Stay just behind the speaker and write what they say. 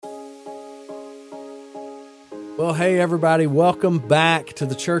Well, hey, everybody. Welcome back to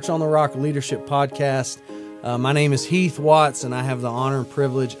the Church on the Rock Leadership Podcast. My name is Heath Watts, and I have the honor and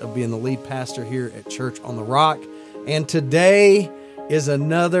privilege of being the lead pastor here at Church on the Rock. And today is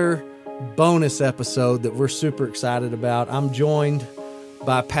another bonus episode that we're super excited about. I'm joined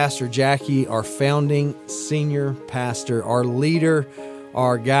by Pastor Jackie, our founding senior pastor, our leader,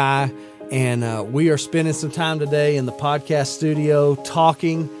 our guy. And we are spending some time today in the podcast studio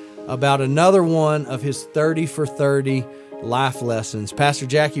talking about another one of his 30 for 30 life lessons. Pastor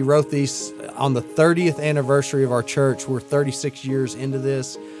Jackie wrote these on the 30th anniversary of our church. We're 36 years into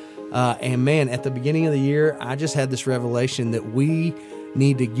this. And man, at the beginning of the year, I just had this revelation that we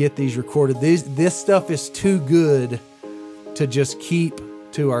need to get these recorded. This stuff is too good to just keep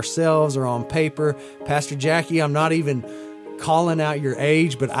to ourselves or on paper. Pastor Jackie, I'm not even calling out your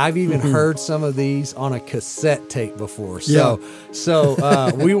age, but I've even heard some of these on a cassette tape before. So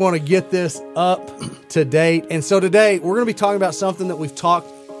we want to get this up to date. And so today we're going to be talking about something that we've talked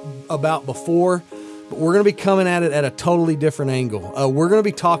about before, but we're going to be coming at it at a totally different angle. We're going to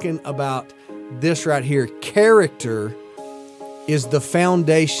be talking about this right here. Character is the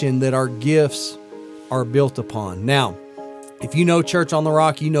foundation that our gifts are built upon. Now, if you know Church on the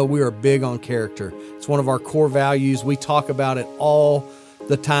Rock, you know we are big on character. It's one of our core values. We talk about it all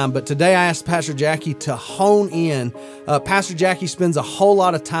the time. But today I asked Pastor Jackie to hone in. Pastor Jackie spends a whole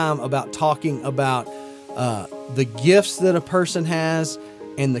lot of time about talking about the gifts that a person has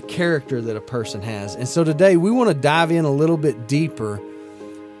and the character that a person has. And so today we want to dive in a little bit deeper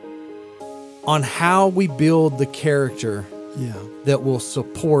on how we build the character that will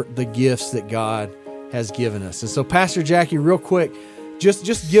support the gifts that God has given us. And so Pastor Jackie, real quick,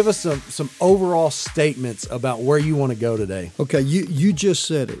 just give us some overall statements about where you want to go today. Okay, you just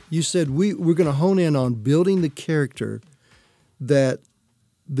said it. You said we're going to hone in on building the character that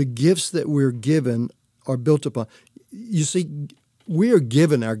the gifts that we're given are built upon. You see, we are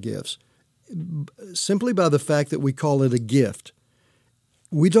given our gifts simply by the fact that we call it a gift.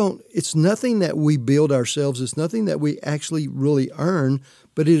 It's nothing that we build ourselves. It's nothing that we actually really earn,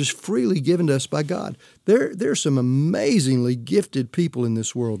 but it is freely given to us by God. There are some amazingly gifted people in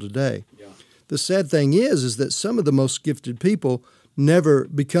this world today. Yeah. The sad thing is that some of the most gifted people never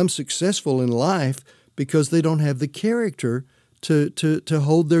become successful in life because they don't have the character to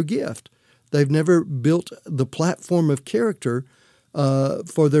hold their gift. They've never built the platform of character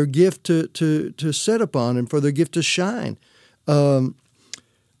for their gift to set upon and for their gift to shine.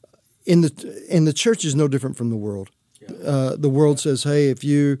 And the church is no different from the world. Yeah. The world says, hey, if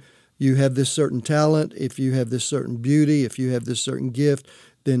you have this certain talent, if you have this certain beauty, if you have this certain gift,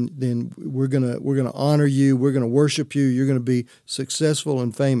 then we're gonna honor you, we're gonna worship you, you're gonna be successful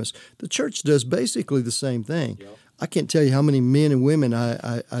and famous. The church does basically the same thing. Yep. I can't tell you how many men and women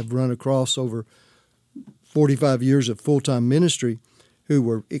I've run across over 45 years of full-time ministry who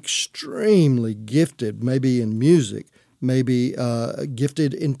were extremely gifted, maybe in music, maybe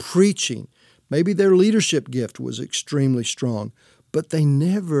gifted in preaching. Maybe their leadership gift was extremely strong, but they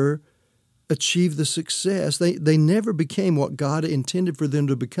never achieved the success. They never became what God intended for them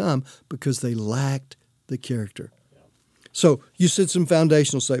to become because they lacked the character. So you said some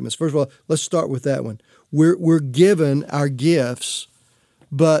foundational statements. First of all, let's start with that one. We're given our gifts,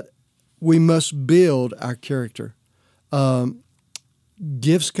 but we must build our character.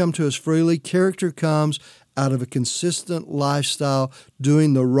 Gifts come to us freely. Character comes out of a consistent lifestyle,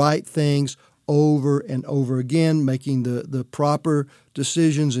 doing the right things over and over again, making the proper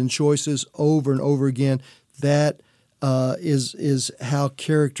decisions and choices over and over again. That is how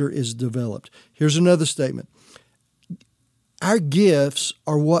character is developed. Here's another statement. Our gifts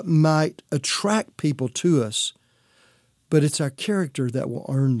are what might attract people to us, but it's our character that will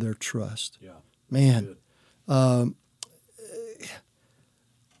earn their trust. Yeah. Man, a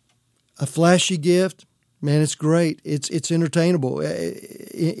flashy gift, man, it's great. It's entertainable.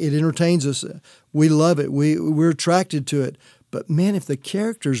 It entertains us. We love it. We're attracted to it. But man, if the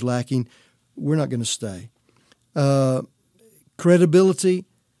character's lacking, we're not going to stay. Credibility,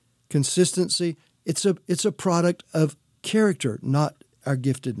 consistency, it's a product of character, not our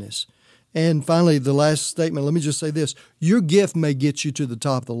giftedness. And finally, the last statement, let me just say this. Your gift may get you to the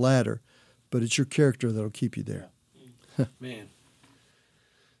top of the ladder, but it's your character that'll keep you there. Man.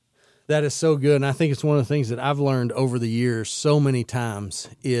 That is so good, and I think it's one of the things that I've learned over the years so many times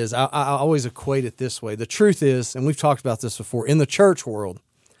is I always equate it this way. The truth is, and we've talked about this before, in the church world,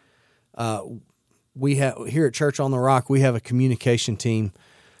 we have here at Church on the Rock, we have a communication team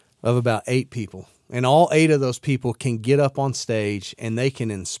of about 8 people, and all 8 of those people can get up on stage and they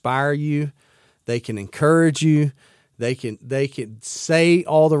can inspire you, they can encourage you, they can say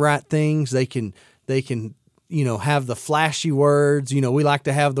all the right things, they can have the flashy words. We like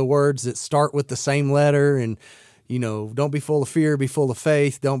to have the words that start with the same letter, and don't be full of fear, be full of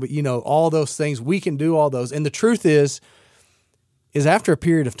faith. Don't be, all those things. We can do all those. And the truth is after a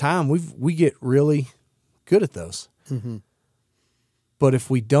period of time, we get really good at those. Mm-hmm. But if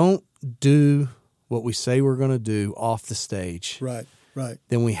we don't do what we say we're going to do off the stage, right,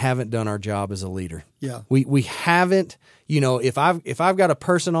 then we haven't done our job as a leader. Yeah. We haven't, if I've got a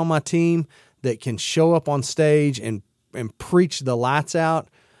person on my team that can show up on stage and preach the lights out,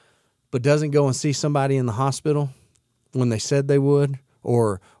 but doesn't go and see somebody in the hospital when they said they would,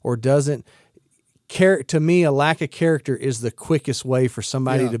 or doesn't, to me, a lack of character is the quickest way for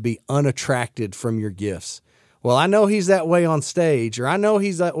somebody to be unattracted from your gifts. Well, I know he's that way on stage, or I know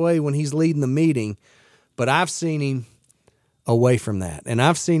he's that way when he's leading the meeting, but I've seen him away from that, and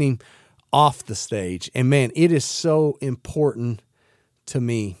I've seen him off the stage. And man, it is so important to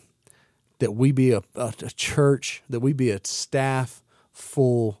me that we be a church, that we be a staff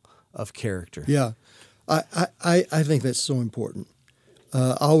full of character. Yeah, I think that's so important.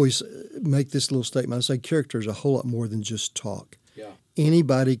 I always make this little statement. I say character is a whole lot more than just talk. Yeah.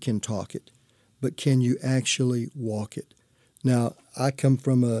 Anybody can talk it, but can you actually walk it? Now, I come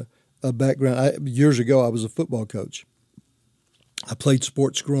from a background. Years ago, I was a football coach. I played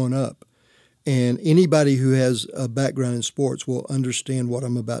sports growing up. And anybody who has a background in sports will understand what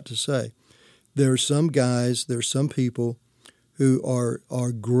I'm about to say. There are some guys, there are some people who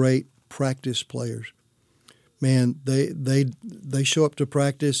are great practice players. Man, they show up to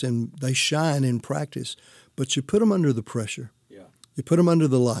practice and they shine in practice, but you put them under the pressure. Yeah. You put them under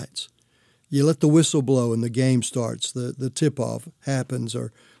the lights. You let the whistle blow and the game starts. The tip-off happens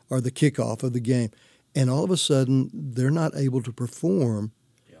or the kickoff of the game. And all of a sudden, they're not able to perform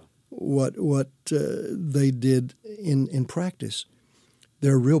what they did in practice.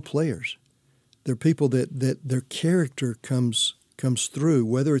 They're real players. They're people that their character comes through,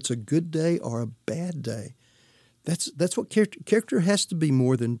 whether it's a good day or a bad day. That's what character has to be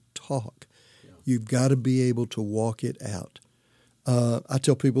more than talk. Yeah. You've got to be able to walk it out. I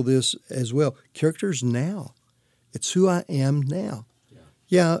tell people this as well. Character's now. It's who I am now.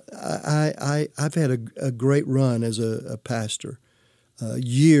 Yeah, I've had a great run as a pastor,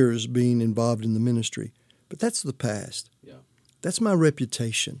 years being involved in the ministry. But that's the past. Yeah. That's my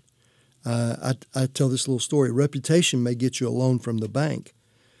reputation. I tell this little story. Reputation may get you a loan from the bank,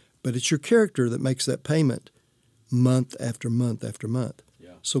 but it's your character that makes that payment month after month after month. Yeah.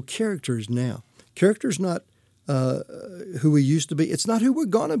 So character is now. Character is not who we used to be. It's not who we're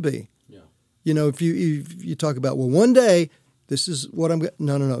going to be. Yeah. If you talk about, well, one day this is what I'm going to...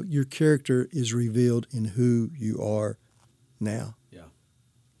 No. Your character is revealed in who you are now. Yeah.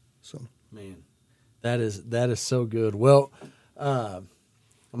 So, man, that is so good. Well, I'm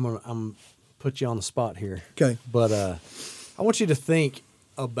gonna put you on the spot here. Okay. But I want you to think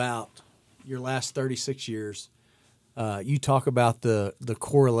about your last 36 years. You talk about the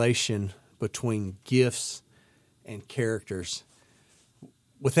correlation between gifts and characters.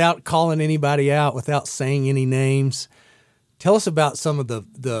 Without calling anybody out, without saying any names, tell us about some of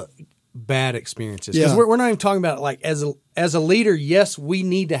the bad experiences. Because we're not even talking about it like as a leader. Yes, we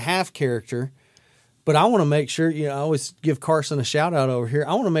need to have character, but I want to make sure. I always give Carson a shout out over here.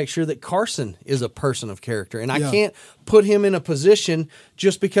 I want to make sure that Carson is a person of character, and I can't put him in a position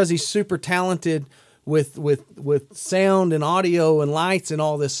just because he's super talented with sound and audio and lights and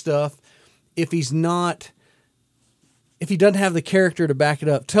all this stuff. If he doesn't have the character to back it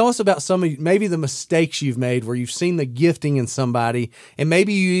up. Tell us about some of maybe the mistakes you've made where you've seen the gifting in somebody and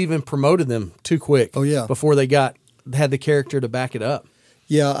maybe you even promoted them too quick before they had the character to back it up.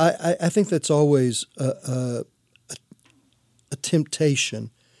 Yeah, I think that's always a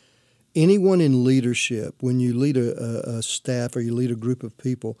temptation. Anyone in leadership, when you lead a staff or you lead a group of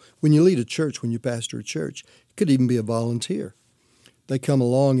people, when you lead a church, when you pastor a church, it could even be a volunteer. They come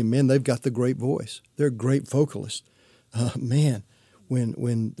along and, man, they've got the great voice. They're a great vocalist. Man,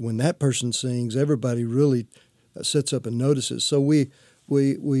 when that person sings, everybody really sits up and notices. So we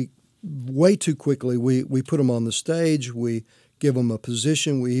way too quickly, we put them on the stage, we give them a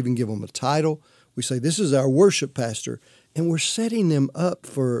position, we even give them a title. We say, this is our worship pastor, and we're setting them up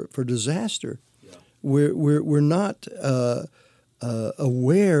for disaster. Yeah. We're not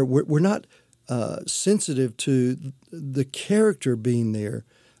aware, we're not sensitive to the character being there,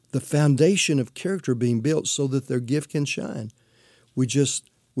 the foundation of character being built so that their gift can shine. We just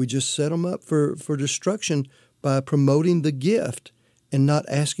set them up for destruction by promoting the gift and not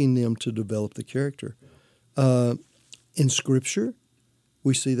asking them to develop the character. In Scripture,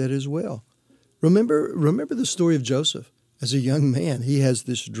 we see that as well. Remember the story of Joseph. As a young man, he has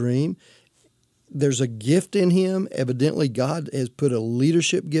this dream. there's a gift in him. Evidently, God has put a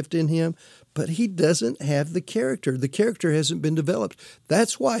leadership gift in him, but he doesn't have the character. The character hasn't been developed.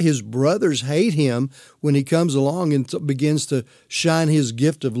 That's why his brothers hate him when he comes along and begins to shine his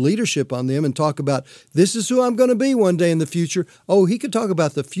gift of leadership on them and talk about, this is who I'm going to be one day in the future. Oh, he could talk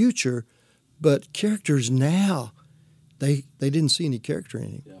about the future, but characters now, they didn't see any character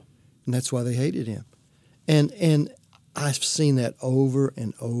in him. Yeah. And that's why they hated him. And I've seen that over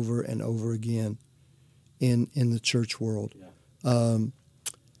and over and over again in the church world. Yeah.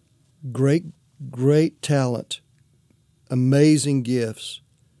 Great talent, amazing gifts.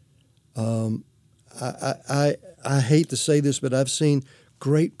 I hate to say this, but I've seen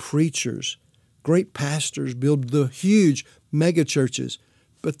great preachers, great pastors build the huge mega churches,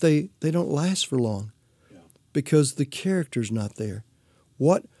 but they don't last for long because the character's not there.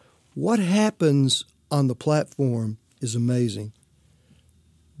 What happens on the platform is amazing,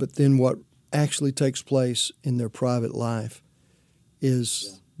 but then what actually takes place in their private life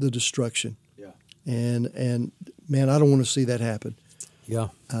is the destruction. Yeah. And man, I don't want to see that happen. Yeah.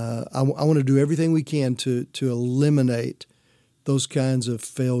 I want to do everything we can to eliminate those kinds of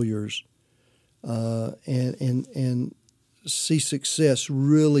failures, and see success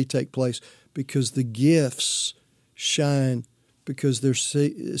really take place because the gifts shine because they're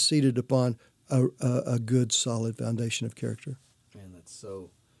seated upon a good, solid foundation of character. Man, that's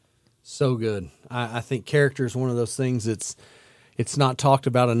so good. I think character is one of those things it's not talked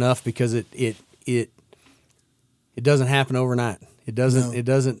about enough because it doesn't happen overnight. It doesn't. No. It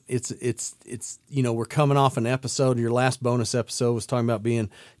doesn't. It's. We're coming off an episode. Your last bonus episode was talking about being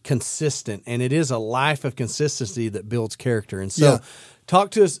consistent, and it is a life of consistency that builds character. And so,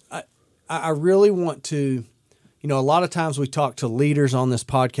 talk to us. I really want to. A lot of times we talk to leaders on this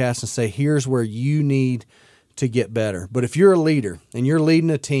podcast and say, "Here's where you need to get better." But if you're a leader and you're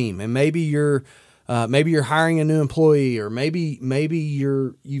leading a team, and maybe you're hiring a new employee, or maybe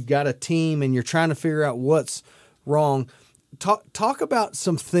you've got a team and you're trying to figure out what's wrong. Talk about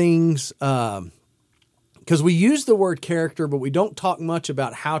some things, because we use the word character, but we don't talk much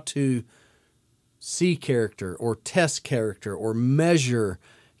about how to see character or test character or measure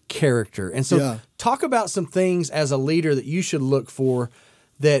character. And so talk about some things as a leader that you should look for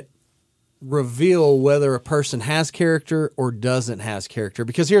that reveal whether a person has character or doesn't have character.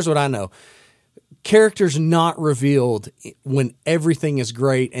 Because here's what I know. Character's not revealed when everything is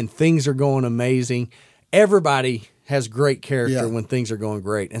great and things are going amazing. Everybody has great character when things are going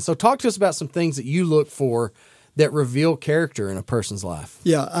great. And so talk to us about some things that you look for that reveal character in a person's life.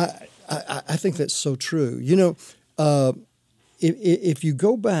 Yeah, I think that's so true. If you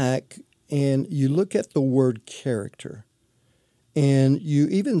go back and you look at the word character and you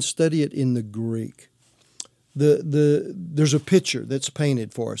even study it in the Greek, there's a picture that's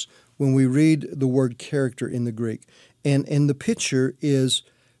painted for us when we read the word character in the Greek. And the picture is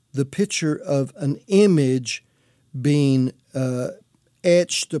the picture of an image being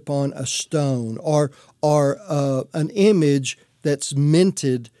etched upon a stone, or an image that's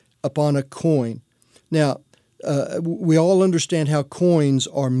minted upon a coin. Now, we all understand how coins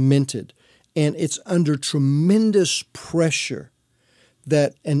are minted, and it's under tremendous pressure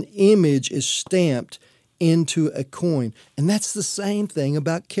that an image is stamped into a coin. And that's the same thing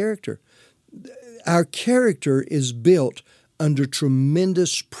about character. Our character is built under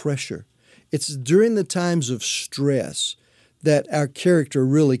tremendous pressure. It's during the times of stress that our character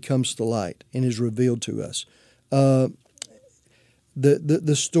really comes to light and is revealed to us.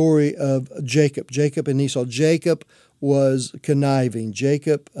 The story of Jacob and Esau. Jacob was conniving.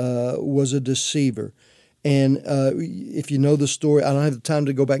 Jacob was a deceiver. And if you know the story, I don't have the time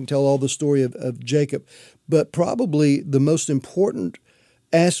to go back and tell all the story of Jacob, but probably the most important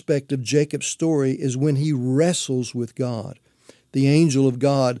aspect of Jacob's story is when he wrestles with God. The angel of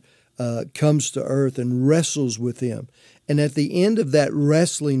God comes to earth and wrestles with him. And at the end of that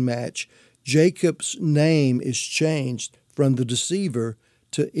wrestling match, Jacob's name is changed from the deceiver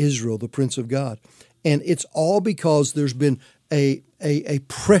to Israel, the Prince of God. And it's all because there's been a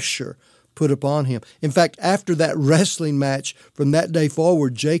pressure put upon him. In fact, after that wrestling match, from that day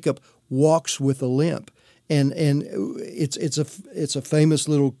forward, Jacob walks with a limp. And it's a famous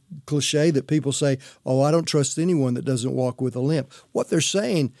little cliche that people say, "Oh, I don't trust anyone that doesn't walk with a limp." What they're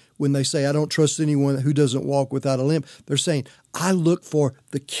saying when they say, "I don't trust anyone who doesn't walk without a limp," they're saying, I look for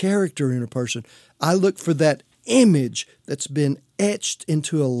the character in a person. I look for that image that's been etched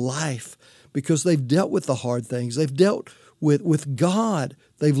into a life because they've dealt with the hard things. They've dealt with God.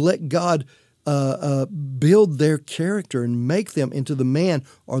 They've let God build their character and make them into the man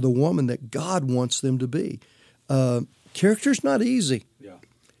or the woman that God wants them to be. Character's not easy. Yeah.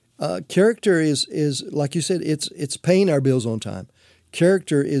 Character is like you said, it's paying our bills on time.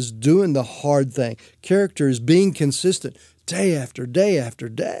 Character is doing the hard thing. Character is being consistent day after day after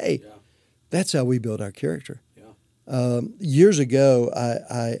day. Yeah. That's how we build our character. Yeah. Years ago,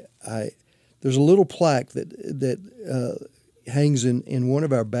 I there's a little plaque that hangs in one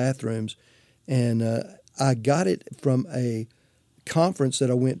of our bathrooms, and I got it from a conference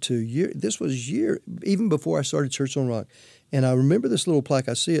that I went to. This was even before I started Church on Rock. And I remember this little plaque.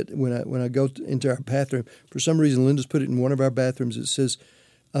 I see it when I go into our bathroom. For some reason, Linda's put it in one of our bathrooms. It says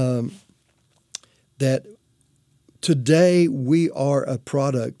that today we are a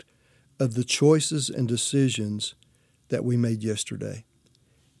product of the choices and decisions that we made yesterday.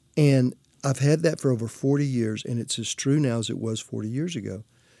 And I've had that for over 40 years, and it's as true now as it was 40 years ago.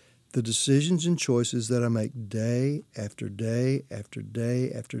 The decisions and choices that I make day after day after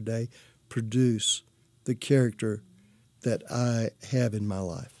day after day produce the character that I have in my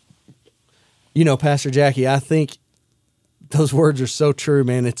life. You know, Pastor Jackie, I think those words are so true,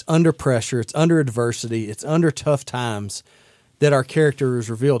 man. It's under pressure, it's under adversity, it's under tough times that our character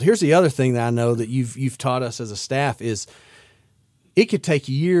is revealed. Here's the other thing that I know that you've taught us as a staff is it could take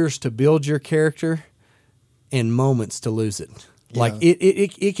years to build your character and moments to lose it. Yeah. Like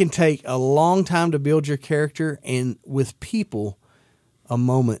it can take a long time to build your character, and with people, a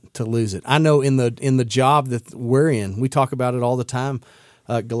moment to lose it. I know in the job that we're in, we talk about it all the time.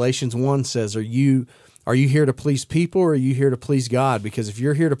 Galatians 1 says, are you here to please people, or are you here to please God? Because if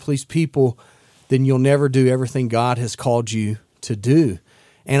you're here to please people, then you'll never do everything God has called you to do.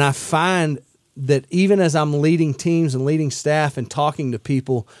 And I find that even as I'm leading teams and leading staff and talking to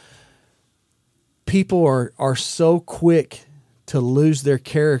people, people are so quick to lose their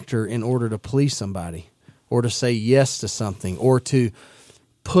character in order to please somebody, or to say yes to something, or to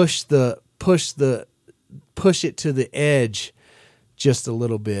push it to the edge just a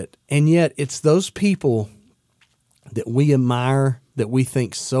little bit. And yet it's those people that we admire, that we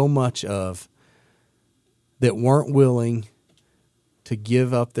think so much of, that weren't willing to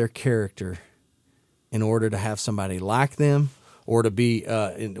give up their character in order to have somebody like them, or to be,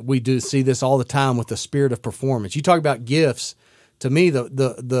 we do see this all the time with the spirit of performance. You talk about gifts. To me,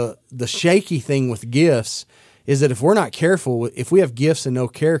 the shaky thing with gifts is that if we're not careful, if we have gifts and no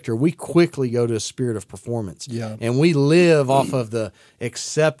character, we quickly go to a spirit of performance. Yeah. And we live off of the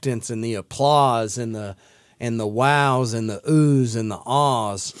acceptance and the applause and the wows and the oohs and the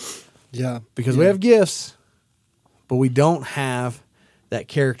ahs. Yeah. Because we have gifts, but we don't have that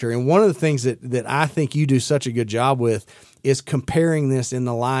character. And one of the things that I think you do such a good job with is comparing this in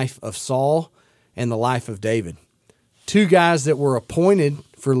the life of Saul and the life of David. Two guys that were appointed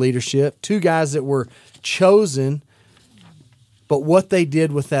for leadership, two guys that were chosen, but what they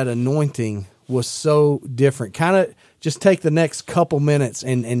did with that anointing was so different. Kind of just take the next couple minutes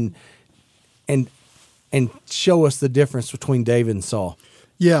and show us the difference between David and Saul.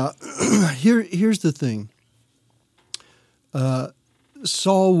 Yeah, here's the thing.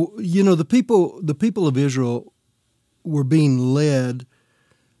 Saul, the people of Israel were being led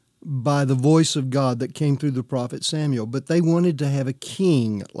by the voice of God that came through the prophet Samuel, but they wanted to have a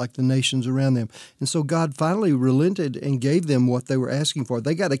king like the nations around them. And so God finally relented and gave them what they were asking for.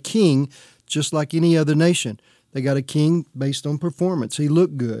 They got a king just like any other nation. They got a king based on performance. He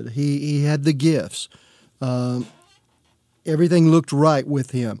looked good. He had the gifts. Everything looked right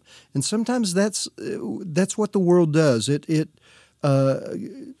with him. And sometimes that's what the world does. It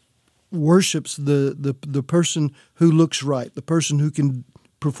worships the person who looks right, the person who can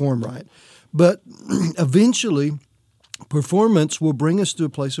perform right. But eventually, performance will bring us to a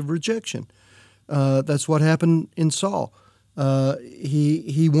place of rejection. That's what happened in Saul.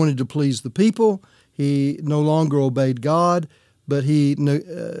 He wanted to please the people. He no longer obeyed God, but he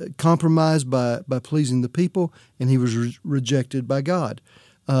compromised by pleasing the people, and he was rejected by God.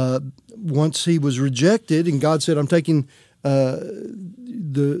 Once he was rejected, and God said, "I'm taking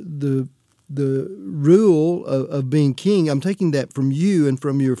the rule of being king, I'm taking that from you and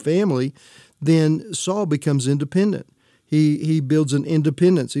from your family," then Saul becomes independent. He builds an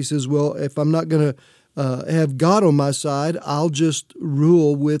independence. He says, well, if I'm not going to have God on my side, I'll just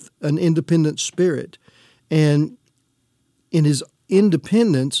rule with an independent spirit. And in his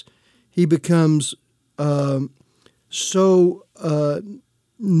independence, he becomes so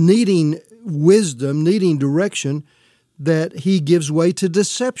needing wisdom, needing direction, that he gives way to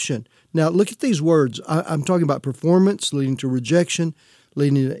deception. Now, look at these words. I'm talking about performance leading to rejection,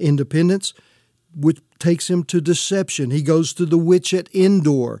 leading to independence, which takes him to deception. He goes to the witch at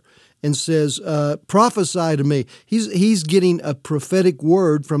Endor and says, prophesy to me. He's getting a prophetic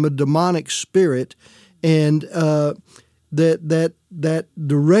word from a demonic spirit, and that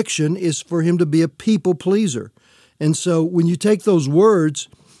direction is for him to be a people pleaser. And so when you take those words,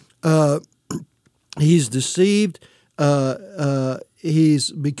 he's deceived,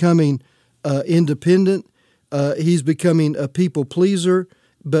 he's becoming independent, he's becoming a people pleaser.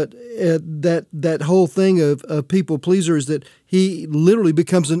 But that whole thing of people pleaser is that he literally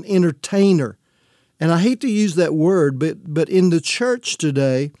becomes an entertainer. And I hate to use that word, but in the church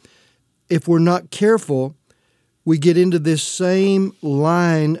today, if we're not careful, we get into this same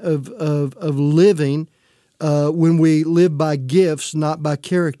line of living when we live by gifts, not by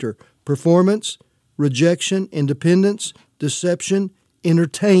character. Performance, rejection, independence, deception,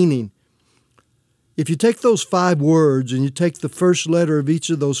 entertaining. If you take those 5 words and you take the first letter of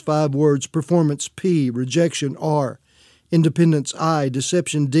each of those 5 words, performance P, rejection R, independence I,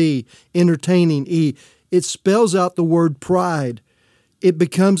 deception D, entertaining E, it spells out the word pride. It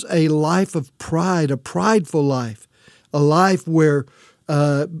becomes a life of pride, a prideful life, a life where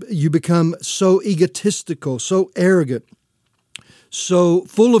you become so egotistical, so arrogant, so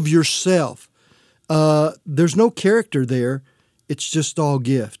full of yourself. There's no character there. It's just all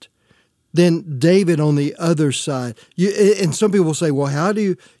gift. Then David on the other side. And some people say, well, how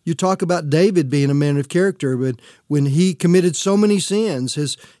do you talk about David being a man of character when he committed so many sins,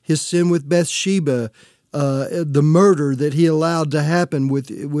 his sin with Bathsheba, the murder that he allowed to happen with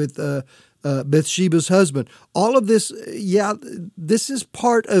Bathsheba's husband. All of this, this is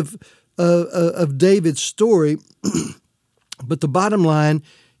part of David's story. But the bottom line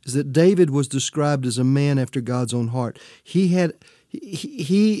is that David was described as a man after God's own heart.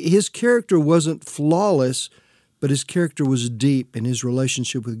 His character wasn't flawless, but his character was deep in his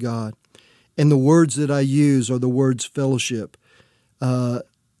relationship with God. And the words that I use are the words fellowship.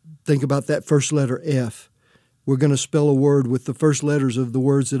 Think about that first letter F. We're going to spell a word with the first letters of the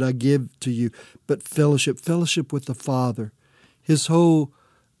words that I give to you. But fellowship with the Father. His whole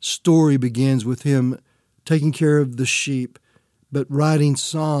story begins with him taking care of the sheep, but writing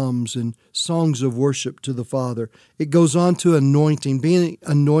psalms and songs of worship to the Father. It goes on to anointing, being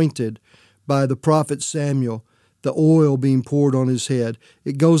anointed by the prophet Samuel, the oil being poured on his head.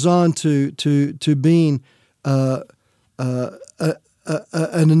 It goes on to being an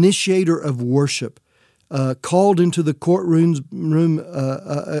initiator of worship, called into the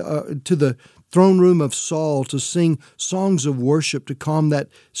to the throne room of Saul to sing songs of worship to calm that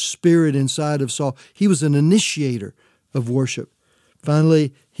spirit inside of Saul. He was an initiator of worship.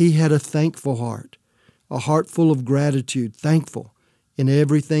 Finally, he had a thankful heart, a heart full of gratitude, thankful in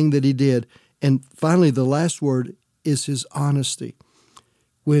everything that he did. And finally, the last word is his honesty.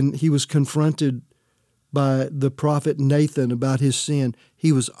 When he was confronted by the prophet Nathan about his sin,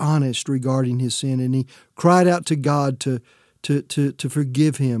 he was honest regarding his sin, and he cried out to God to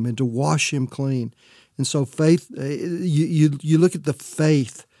forgive him and to wash him clean. And so faith, you look at the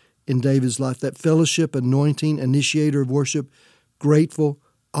faith in David's life, that fellowship, anointing, initiator of worship, grateful,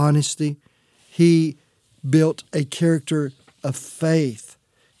 honesty. He built a character of faith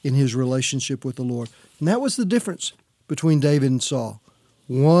in his relationship with the Lord. And that was the difference between David and Saul.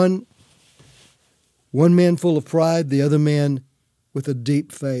 One man full of pride, the other man with a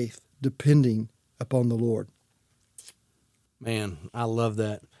deep faith, depending upon the Lord. Man, I love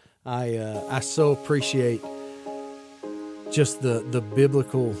that. I so appreciate just the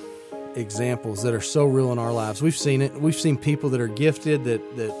biblical examples that are so real in our lives. We've seen it. We've seen people that are gifted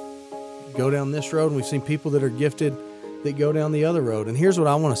that go down this road, and we've seen people that are gifted that go down the other road. And here's what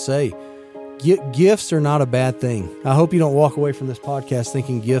I want to say. Gifts are not a bad thing. I hope you don't walk away from this podcast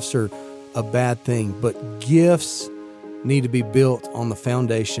thinking gifts are a bad thing, but gifts need to be built on the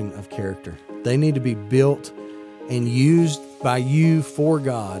foundation of character. They need to be built and used by you for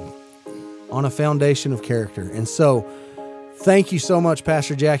God on a foundation of character. And so, thank you so much,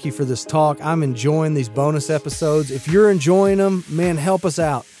 Pastor Jackie, for this talk. I'm enjoying these bonus episodes. If you're enjoying them, man, help us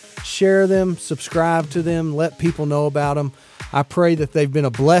out. Share them, subscribe to them, let people know about them. I pray that they've been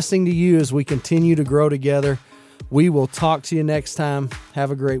a blessing to you as we continue to grow together. We will talk to you next time.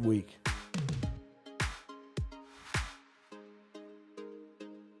 Have a great week.